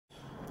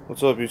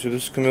What's up YouTube,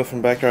 this is Camille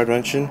from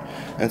BackyardWrenchin,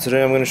 and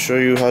today I'm going to show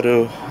you how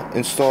to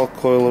install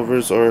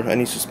coilovers or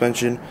any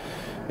suspension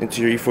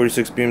into your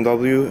E46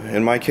 BMW.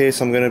 In my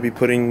case, I'm going to be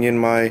putting in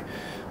my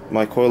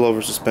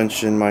coilover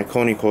suspension, my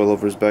Koni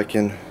coilovers back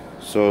in.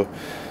 So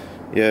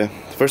yeah,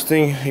 first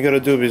thing you got to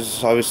do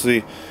is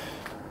obviously,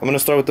 I'm going to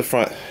start with the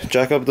front.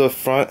 Jack up the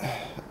front.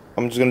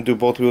 I'm just going to do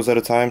both wheels at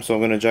a time, so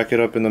I'm going to jack it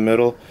up in the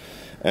middle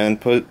and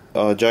put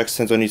jack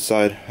stands on each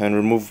side and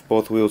remove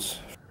both wheels.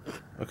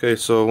 Okay,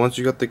 so once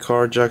you got the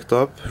car jacked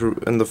up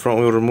and the front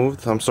wheel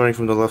removed, I'm starting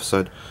from the left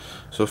side.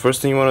 So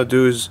first thing you want to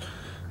do is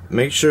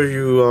make sure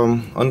you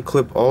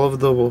unclip all of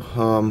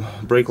the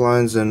brake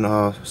lines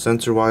and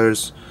sensor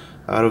wires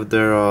out of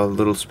their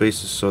little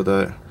spaces so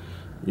that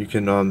you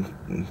can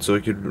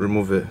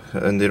remove it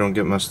and they don't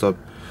get messed up.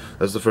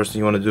 That's the first thing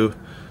you want to do.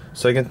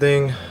 Second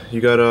thing, you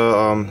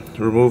gotta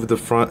remove the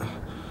front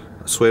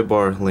sway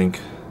bar link.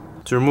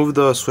 To remove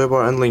the sway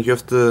bar end link, you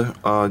have to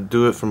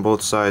do it from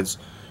both sides.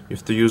 You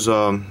have to use,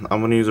 I'm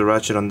going to use a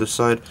ratchet on this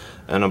side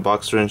and a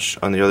box wrench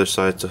on the other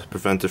side to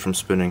prevent it from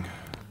spinning.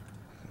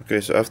 Okay,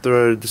 so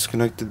after I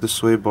disconnected the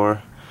sway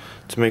bar,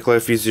 to make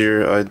life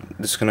easier, I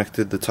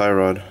disconnected the tie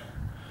rod.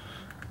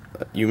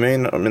 You may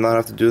not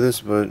have to do this,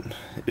 but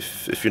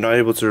if you're not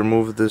able to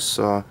remove this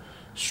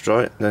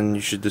strut, then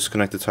you should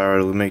disconnect the tie rod.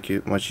 It will make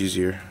it much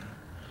easier.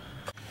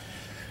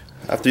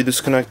 After you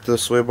disconnect the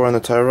sway bar and the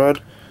tie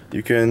rod,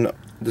 you can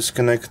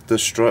disconnect the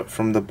strut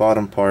from the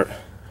bottom part.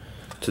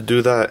 To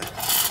do that,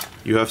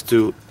 you have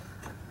to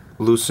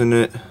loosen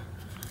it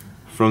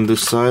from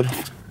this side.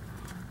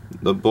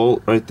 The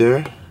bolt right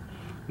there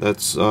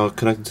that's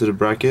connected to the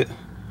bracket,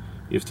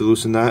 you have to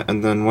loosen that,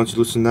 and then once you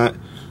loosen that,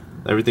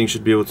 everything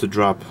should be able to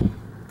drop,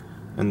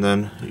 and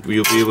then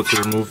you'll be able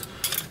to remove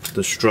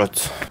the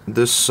strut.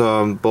 This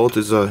bolt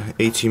is a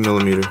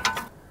 18mm.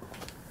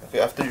 Okay,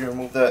 after you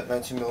remove that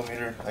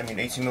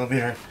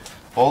 18mm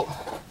bolt,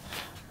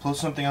 pull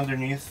something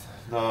underneath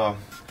the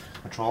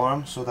control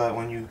arm so that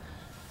when you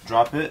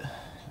drop it,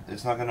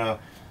 it's not gonna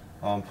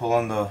pull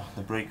on the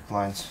brake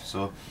lines.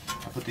 So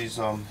I put these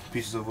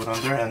pieces of wood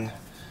under, and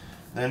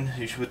then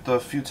with a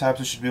few taps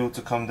it should be able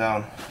to come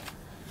down.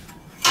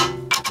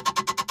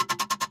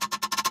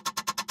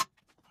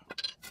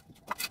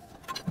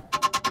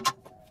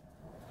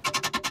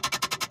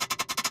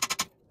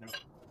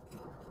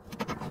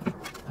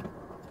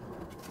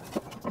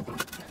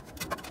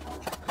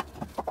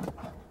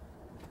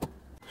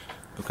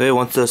 Okay,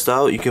 once that's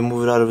out, you can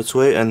move it out of its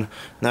way, and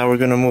now we're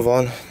gonna move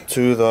on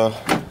to the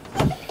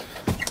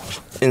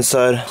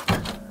inside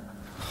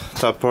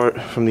top part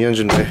from the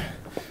engine bay.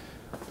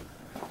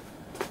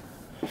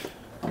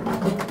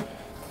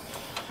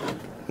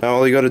 Now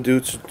all you gotta do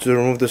to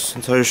remove this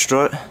entire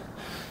strut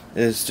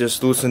is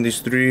just loosen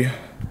these three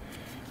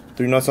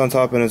nuts on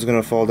top, and it's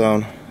gonna fall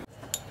down.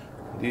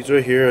 These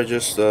right here are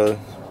just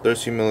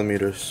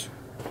 13mm.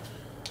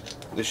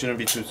 They shouldn't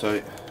be too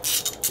tight.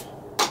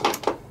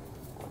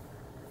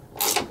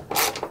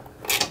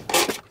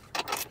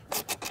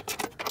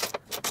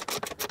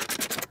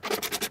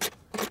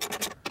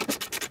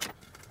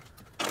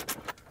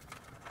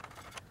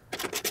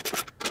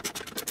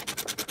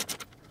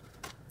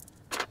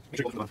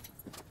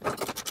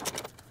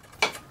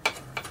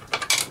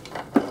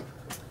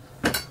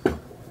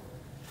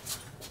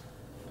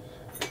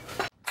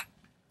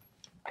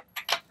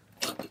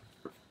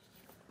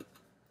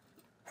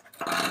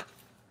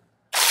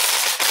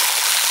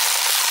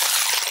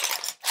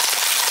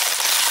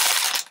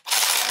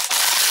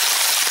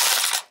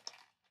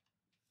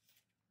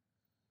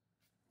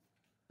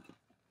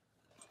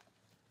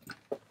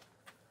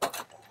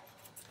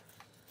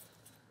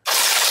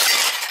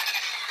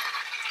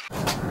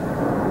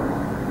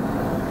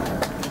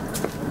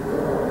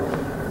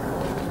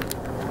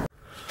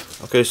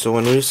 Okay, so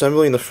when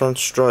reassembling the front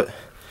strut,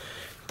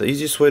 the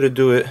easiest way to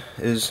do it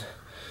is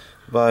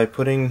by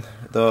putting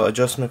the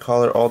adjustment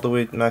collar all the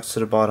way max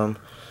to the bottom,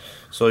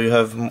 so you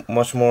have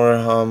much more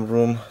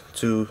room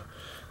to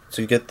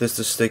get this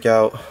to stick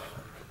out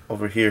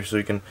over here, so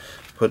you can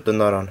put the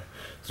nut on.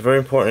 It's very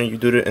important you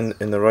do it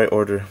in the right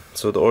order.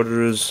 So the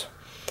order is,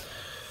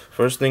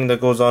 first thing that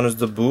goes on is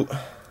the boot.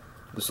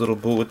 This little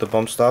boot with the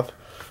bump stop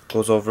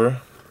goes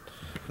over.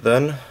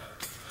 Then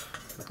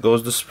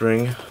goes the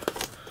spring,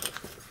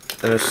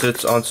 and it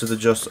sits onto the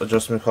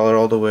adjustment collar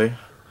all the way.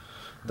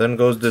 Then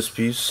goes this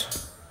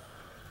piece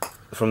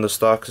from the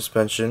stock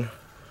suspension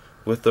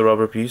with the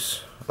rubber piece,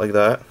 like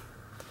that.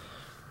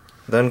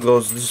 Then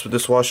goes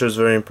this washer is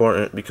very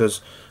important,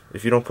 because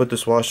if you don't put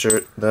this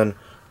washer, then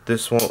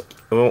it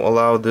won't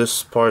allow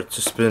this part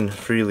to spin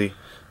freely,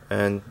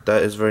 and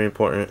that is very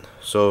important.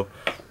 So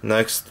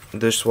next,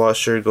 this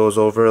washer goes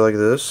over like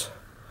this,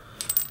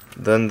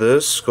 then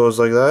this goes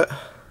like that,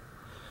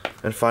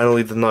 and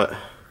finally the nut.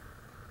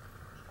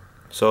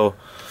 So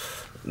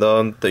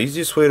the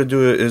easiest way to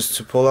do it is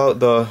to pull out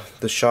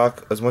the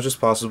shock as much as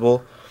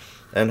possible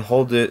and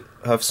hold it,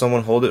 have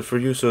someone hold it for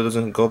you so it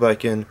doesn't go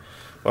back in,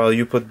 while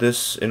you put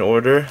this in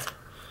order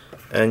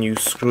and you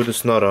screw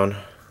this nut on.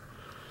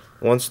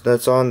 Once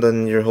that's on,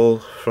 then your whole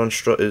front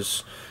strut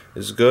is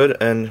good,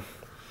 and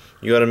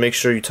you gotta make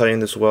sure you tighten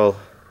this well.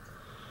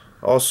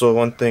 Also,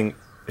 one thing,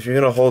 if you're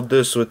gonna hold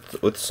this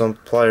with some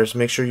pliers,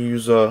 make sure you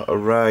use a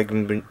rag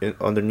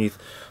underneath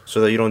so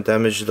that you don't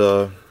damage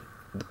the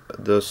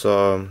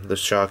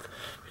shock,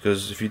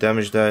 because if you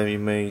damage that, you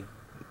may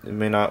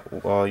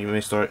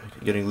start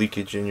getting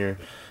leakage in your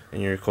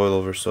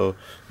coilover. So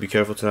be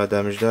careful to not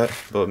damage that,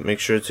 but make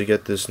sure to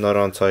get this nut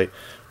on tight,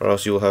 or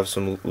else you'll have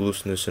some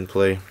looseness in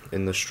play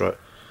in the strut.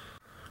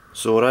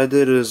 So what I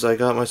did is I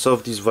got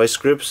myself these vice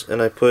grips,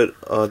 and I put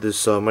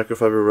this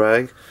microfiber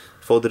rag,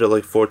 folded it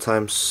like 4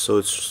 times so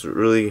it's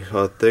really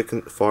thick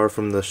and far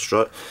from the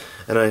strut,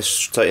 and I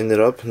tightened it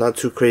up, not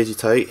too crazy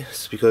tight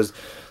because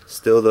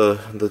still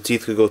the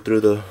teeth could go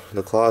through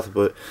the cloth,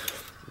 but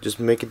just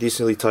make it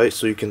decently tight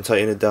so you can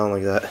tighten it down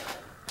like that.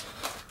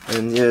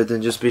 And yeah,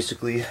 then just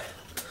basically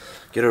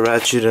get a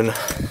ratchet on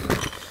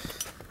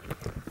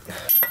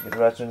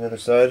the other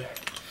side,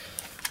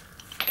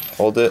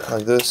 hold it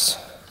like this,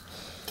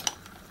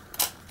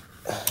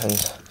 and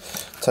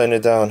tighten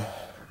it down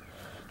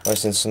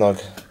nice and snug.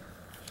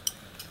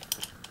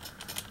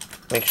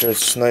 Make sure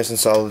it's nice and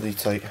solidly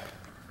tight.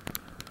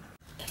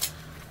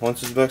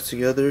 Once it's back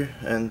together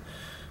and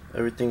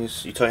everything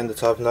is, you tighten the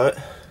top nut,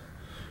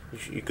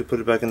 you could put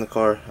it back in the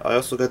car. I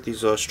also got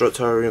these strut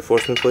tower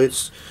reinforcement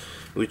plates,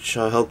 which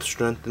help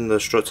strengthen the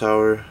strut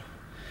tower,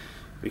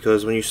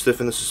 because when you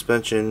stiffen the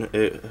suspension,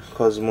 it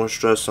causes more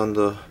stress on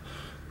the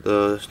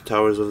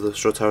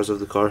strut towers of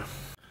the car.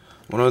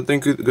 One other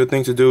good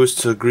thing to do is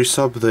to grease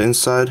up the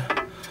inside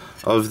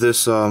of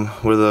this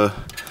where the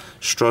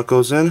strut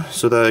goes in,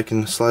 so that it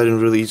can slide in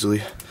really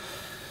easily.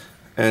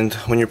 And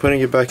when you're putting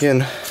it back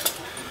in,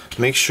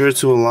 make sure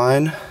to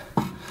align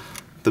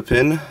the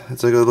pin.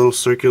 It's like a little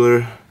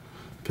circular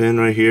pin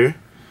right here.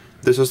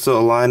 This has to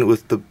align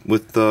with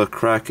the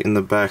crack in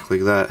the back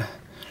like that.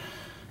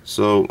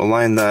 So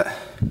align that,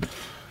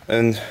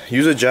 and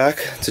use a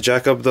jack to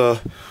jack up the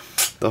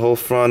whole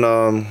front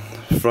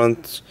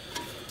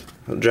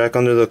jack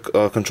under the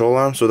control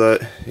arm, so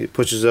that it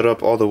pushes it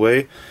up all the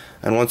way.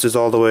 And once it's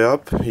all the way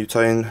up, you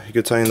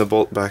could tighten the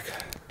bolt back.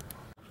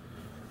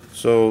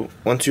 So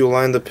once you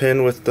align the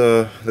pin with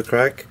the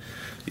crack,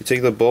 you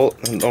take the bolt,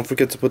 and don't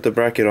forget to put the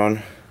bracket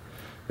on.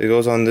 It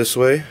goes on this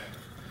way,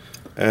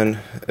 and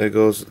it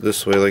goes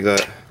this way like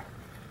that.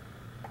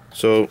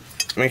 So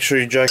make sure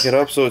you jack it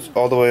up so it's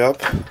all the way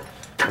up.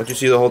 Once you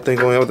see the whole thing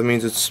going up, that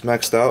means it's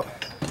maxed out.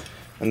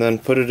 And then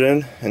put it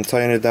in and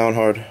tighten it down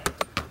hard.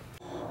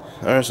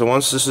 Alright, so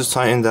once this is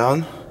tightened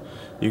down,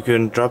 you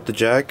can drop the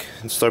jack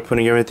and start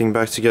putting everything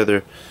back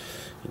together.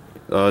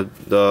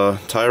 The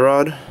tie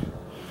rod,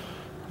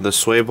 the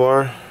sway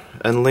bar,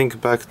 and link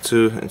back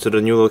into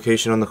the new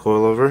location on the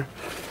coilover.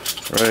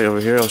 Right over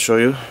here, I'll show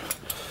you.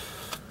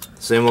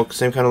 Same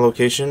kind of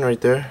location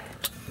right there.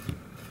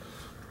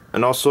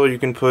 And also you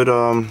can put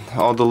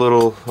all the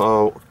little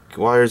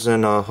wires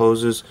and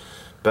hoses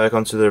back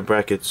onto their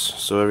brackets,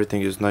 so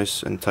everything is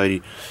nice and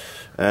tidy.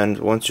 And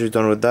once you're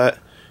done with that,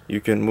 you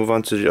can move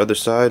on to the other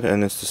side,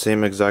 and it's the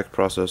same exact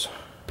process.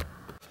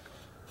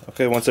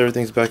 Okay, once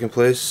everything's back in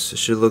place, it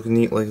should look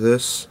neat like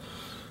this.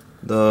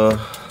 The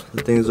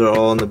things are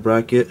all in the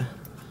bracket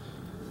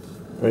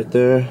right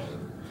there.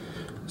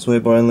 Sway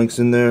bar and links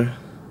in there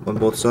on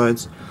both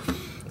sides.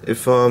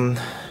 If some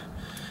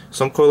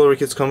coilover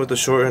kits come with a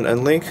shortened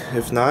end link,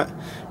 if not,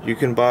 you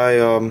can buy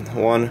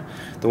one.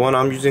 The one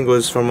I'm using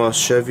was from a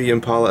Chevy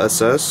Impala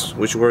SS,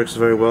 which works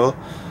very well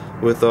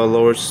with a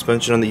lower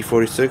suspension on the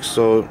E46,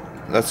 so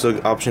that's an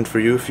option for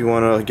you if you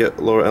want to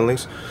get lower end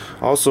links.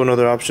 Also,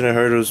 another option I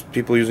heard was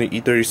people using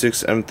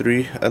E46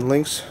 M3 end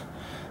links,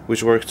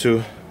 which work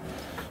too.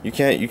 You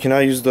cannot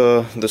use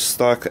the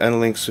stock end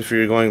links if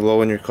you're going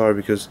low in your car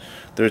because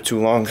they're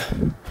too long.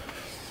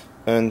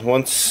 And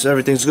once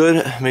everything's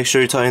good, make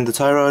sure you tighten the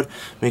tie rod,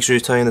 make sure you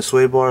tighten the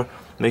sway bar,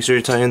 make sure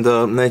you tighten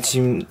the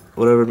 19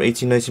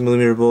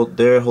 millimeter bolt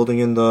there holding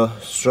in the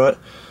strut,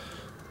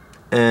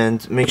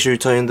 and make sure you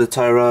tighten the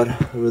tie rod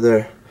over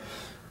there.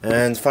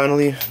 And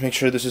finally, make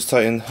sure this is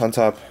tightened on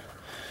top.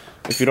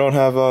 If you don't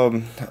have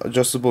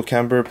adjustable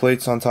camber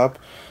plates on top,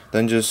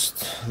 then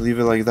just leave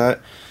it like that.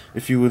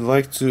 If you would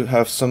like to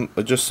have some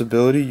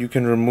adjustability, you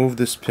can remove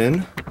this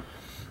pin,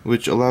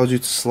 which allows you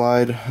to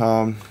slide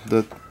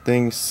the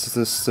things to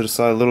the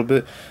side a little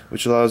bit,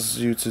 which allows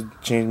you to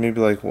change maybe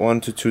like 1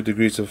 to 2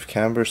 degrees of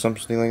camber or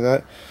something like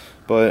that.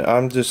 But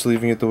I'm just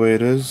leaving it the way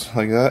it is,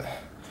 like that.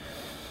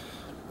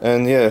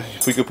 And yeah,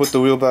 if we could put the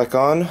wheel back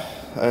on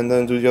and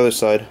then do the other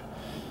side.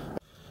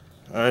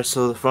 Alright,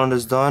 so the front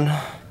is done,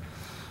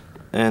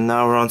 and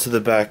now we're on to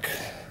the back.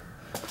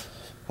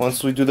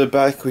 Once we do the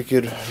back, we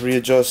could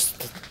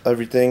readjust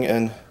everything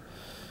and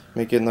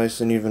make it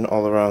nice and even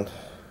all around.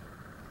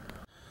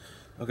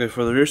 Okay,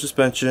 for the rear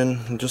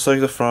suspension, just like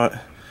the front,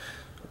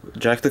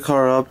 jack the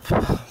car up,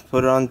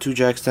 put it on 2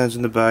 jack stands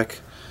in the back.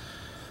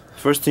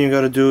 First thing you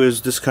gotta do is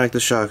disconnect the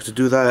shock. To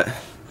do that,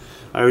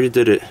 I already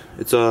did it.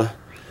 It's a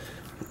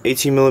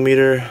 18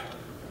 millimeter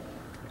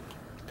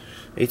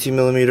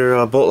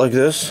bolt like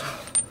this,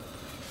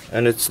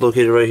 and it's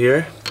located right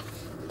here.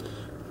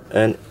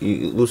 And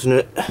you loosen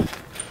it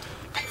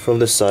from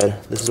this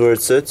side. This is where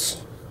it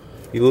sits.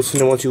 You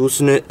loosen it. Once you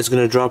loosen it, it's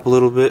gonna drop a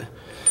little bit,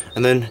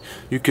 and then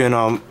you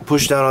can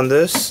push down on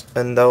this,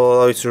 and that will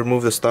allow you to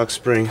remove the stock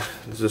spring.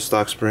 This is a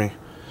stock spring.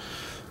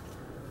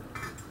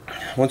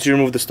 Once you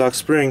remove the stock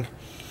spring,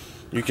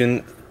 you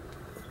can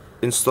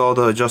install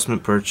the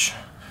adjustment perch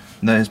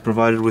that is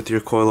provided with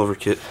your coilover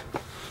kit.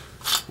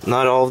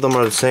 Not all of them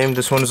are the same.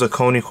 This one is a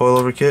Koni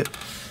coilover kit.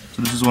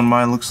 So this is what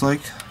mine looks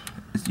like.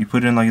 You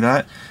put it in like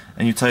that,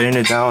 and you tighten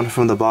it down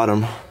from the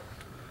bottom.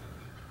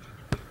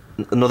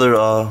 With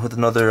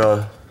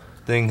another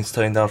thing is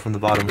tightened down from the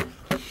bottom.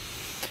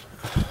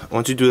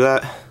 Once you do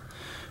that,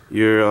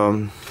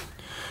 you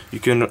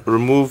can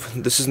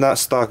remove. This is not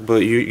stock,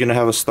 but you're gonna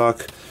have a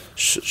stock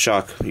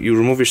shock. You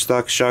remove your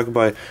stock shock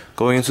by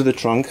going into the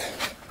trunk.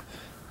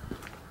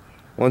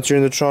 Once you're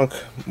in the trunk,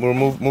 we'll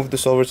move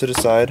this over to the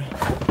side.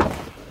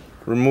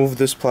 Remove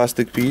this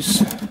plastic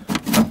piece.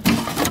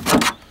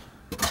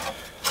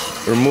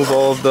 Remove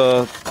all of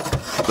the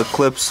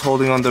clips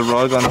holding on the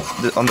rug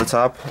on the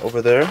top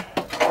over there.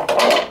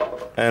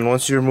 And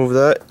once you remove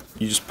that,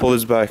 you just pull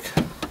this back.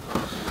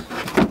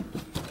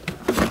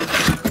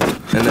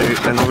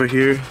 And over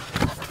here,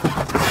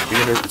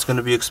 it's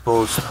gonna be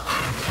exposed.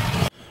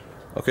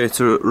 Okay,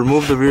 to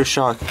remove the rear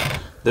shock,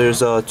 there's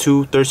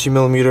two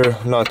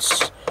 13mm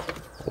nuts.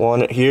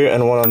 One here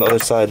and one on the other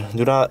side.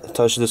 Do not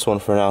touch this one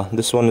for now.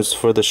 This one is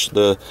for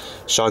the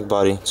shock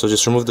body. So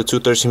just remove the two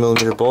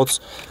 13mm bolts,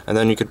 and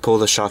then you could pull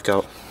the shock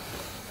out.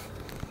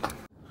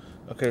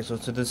 Okay, so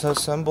to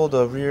disassemble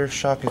the rear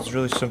shock is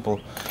really simple.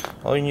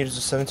 All you need is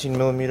a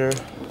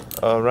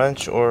 17mm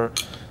wrench, or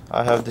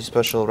I have these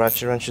special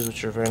ratchet wrenches,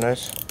 which are very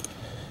nice.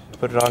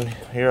 Put it on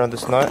here on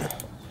this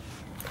nut.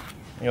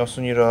 You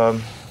also need a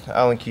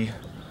Allen key,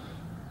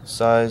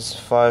 size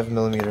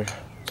 5mm,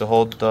 to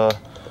hold the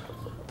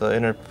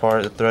inner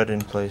part, the thread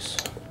in place.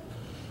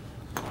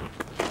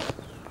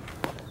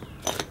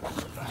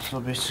 So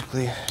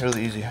basically,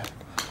 really easy.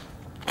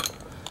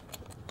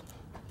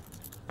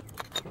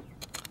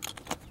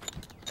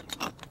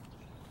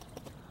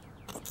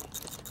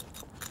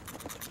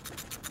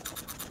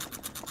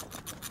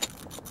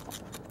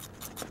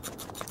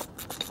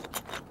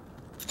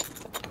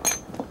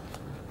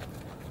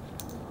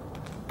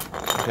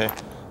 Okay.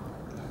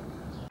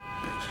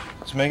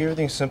 To make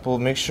everything simple,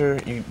 make sure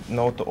you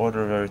note the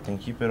order of everything.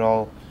 Keep it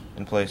all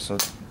in place. So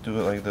do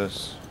it like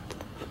this.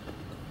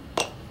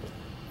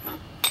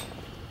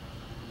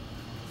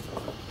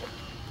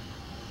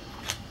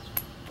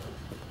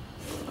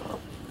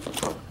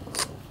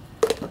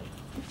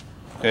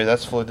 Okay,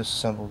 that's fully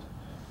disassembled.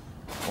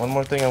 One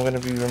more thing I'm going to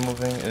be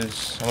removing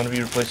is I'm going to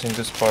be replacing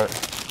this part,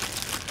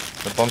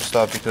 the bump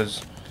stop,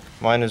 because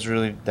mine is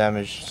really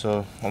damaged.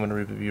 So I'm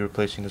going to be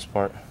replacing this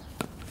part.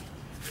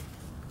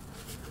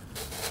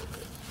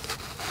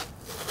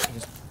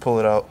 Pull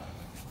it out.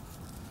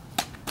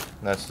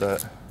 That's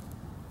that.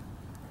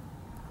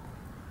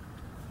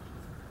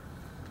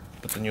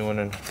 Put the new one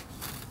in.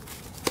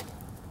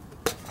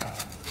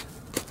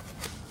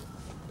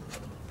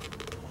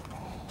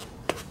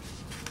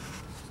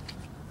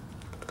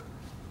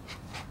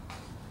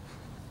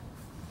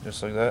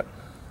 Just like that.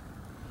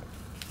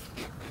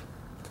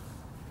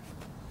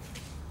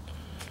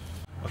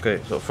 Okay,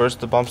 so first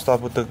the bump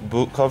stop with the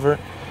boot cover.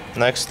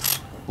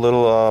 Next,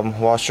 little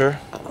washer.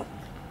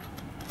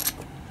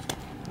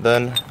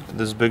 Then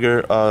this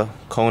bigger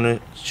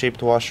cone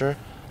shaped washer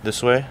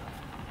this way,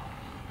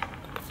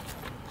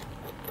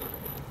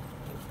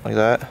 like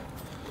that.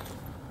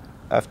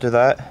 After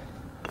that,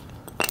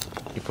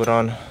 you put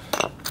on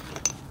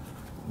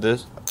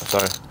this.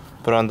 Sorry,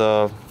 put on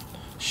the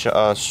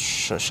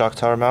shock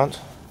tower mount,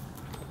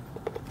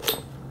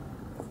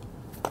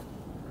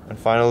 and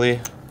finally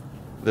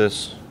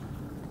this,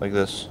 like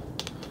this.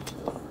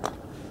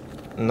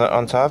 Nut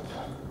on top.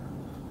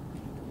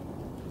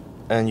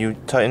 And you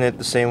tighten it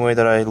the same way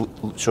that I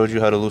showed you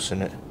how to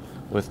loosen it,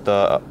 with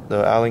the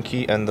Allen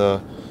key and the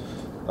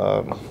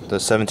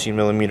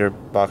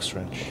 17mm box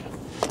wrench.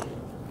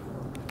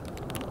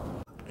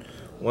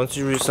 Once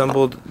you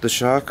reassembled the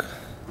shock,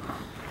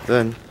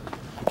 then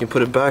you can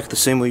put it back the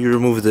same way you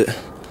removed it,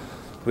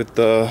 with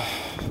the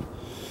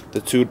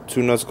two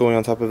nuts going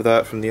on top of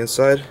that from the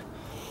inside,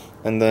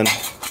 and then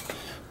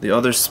the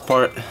other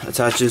part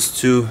attaches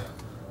to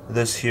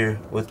this here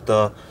with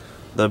the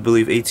I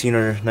believe 18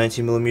 or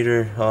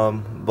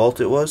 19mm bolt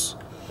it was.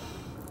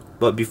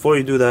 But before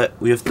you do that,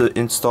 we have to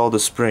install the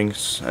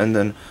springs, and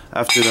then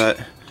after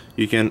that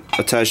you can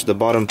attach the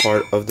bottom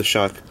part of the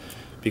shock,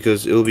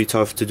 because it'll be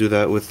tough to do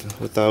that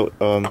without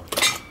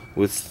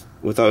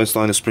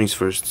installing the springs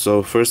first.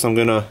 So first I'm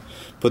gonna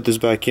put this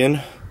back in,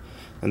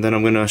 and then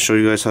I'm gonna show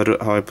you guys how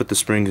I put the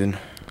springs in.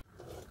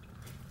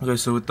 Okay,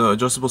 so with the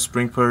adjustable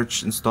spring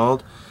perch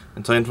installed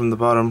and tightened from the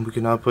bottom, we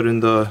can now put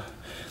in the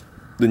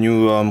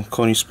new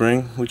Koni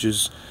spring, which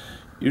is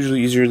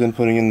usually easier than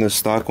putting in the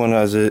stock one,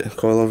 as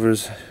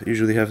coilovers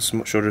usually have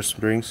shorter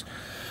springs.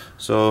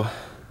 So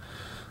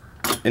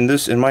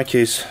in my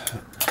case,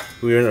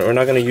 we're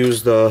not going to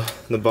use the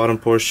bottom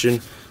portion,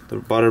 the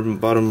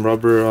bottom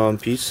rubber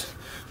piece,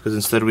 because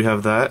instead we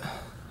have that.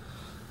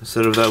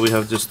 Instead of that, we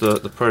have just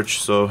the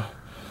perch, so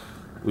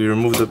we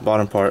remove the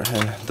bottom part,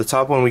 and the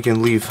top one we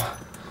can leave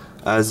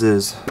as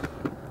is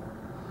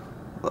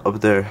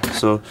up there.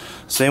 So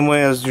same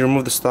way as you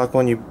remove the stock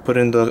one, you put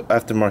in the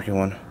aftermarket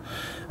one.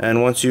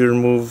 And once you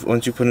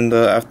put in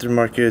the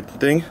aftermarket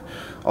thing,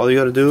 all you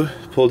gotta do,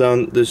 pull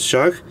down this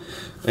shock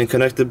and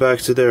connect it back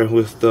to there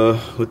with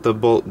the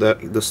bolt,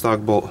 the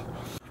stock bolt.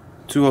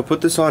 To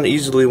put this on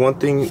easily, one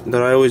thing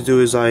that I always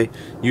do is I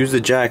use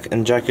the jack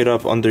and jack it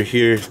up under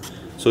here,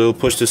 so it'll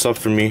push this up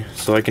for me,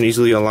 so I can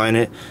easily align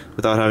it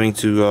without having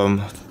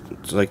to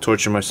like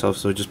torture myself.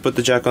 So just put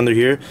the jack under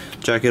here,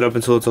 jack it up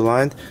until it's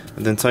aligned,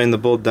 and then tighten the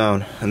bolt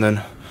down, and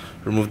then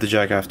remove the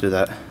jack after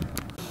that.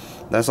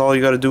 That's all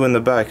you got to do in the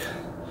back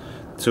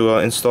to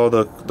install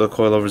the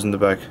coilovers in the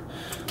back.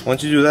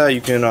 Once you do that,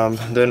 you can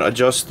then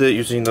adjust it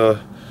using the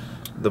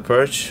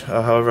perch,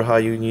 however high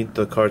you need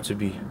the car to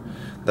be.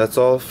 That's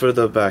all for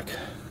the back.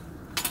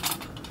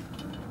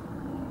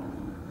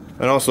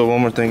 And also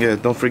one more thing, yeah,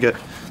 don't forget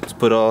to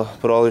put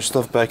all your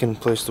stuff back in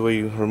place the way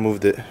you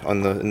removed it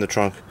in the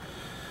trunk,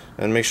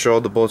 and make sure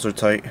all the bolts are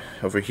tight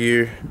over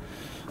here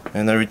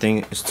and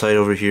everything is tight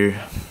over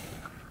here.